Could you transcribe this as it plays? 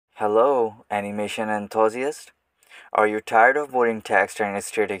Hello, animation enthusiast. Are you tired of boring text and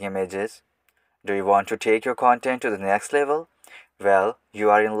static images? Do you want to take your content to the next level? Well,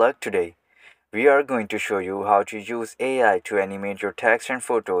 you are in luck today. We are going to show you how to use AI to animate your text and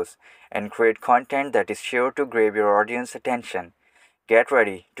photos and create content that is sure to grab your audience attention. Get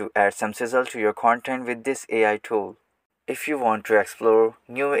ready to add some sizzle to your content with this AI tool. If you want to explore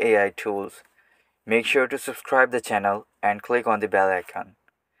new AI tools, make sure to subscribe the channel and click on the bell icon.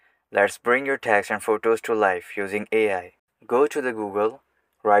 Let's bring your text and photos to life using AI. Go to the Google,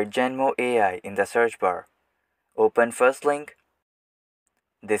 write Genmo AI in the search bar. Open first link.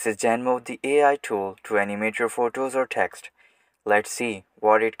 This is Genmo, the AI tool to animate your photos or text. Let's see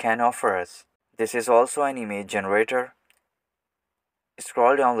what it can offer us. This is also an image generator.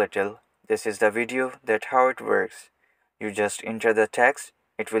 Scroll down little. This is the video that how it works. You just enter the text,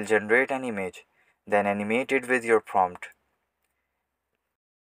 it will generate an image, then animate it with your prompt.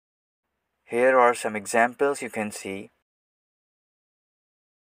 Here are some examples you can see.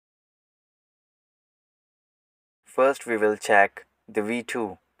 First we will check the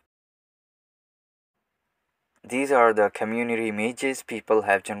V2. These are the community images people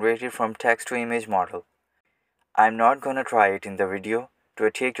have generated from text to image model. I'm not gonna try it in the video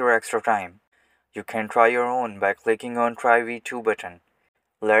to take your extra time. You can try your own by clicking on Try V2 button.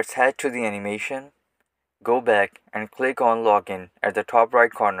 Let's head to the animation. Go back and click on Login at the top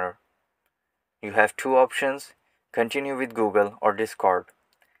right corner. You have two options, continue with Google or Discord.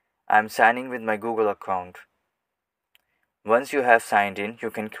 I'm signing with my Google account. Once you have signed in, you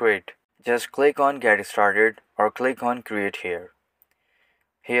can create. Just click on Get Started or click on Create here.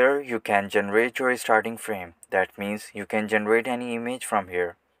 Here you can generate your starting frame. That means you can generate any image from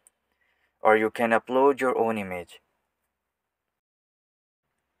here. Or you can upload your own image.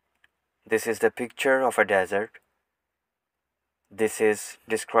 This is the picture of a desert. This is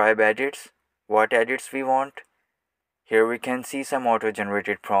describe edits, what edits we want. Here we can see some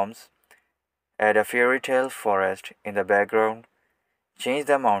auto-generated prompts. Add a fairy tale forest in the background. Change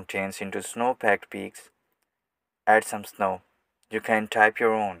the mountains into snow-packed peaks. Add some snow. You can type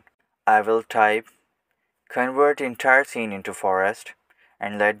your own. I will type convert entire scene into forest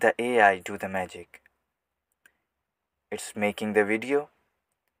and let the AI do the magic. It's making the video.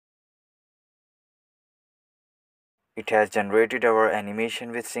 It has generated our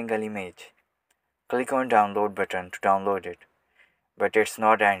animation with single image. Click on download button to download it. But it's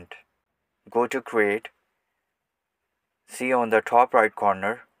not end. Go to create. See on the top right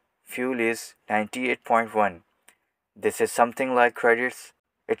corner, fuel is 98.1. This is something like credits.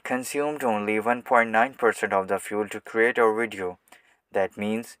 It consumed only 1.9% of the fuel to create our video. That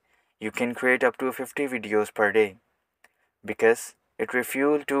means you can create up to 50 videos per day. Because it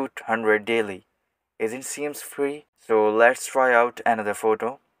refueled to 100 daily. It seems free. So let's try out another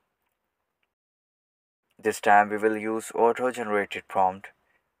photo. This time we will use auto-generated prompt.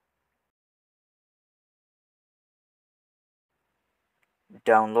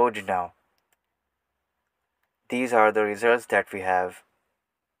 Download it now. These are the results that we have.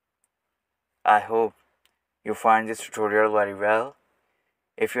 I hope you find this tutorial very well.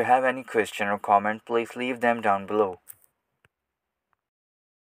 If you have any question or comment, please leave them down below.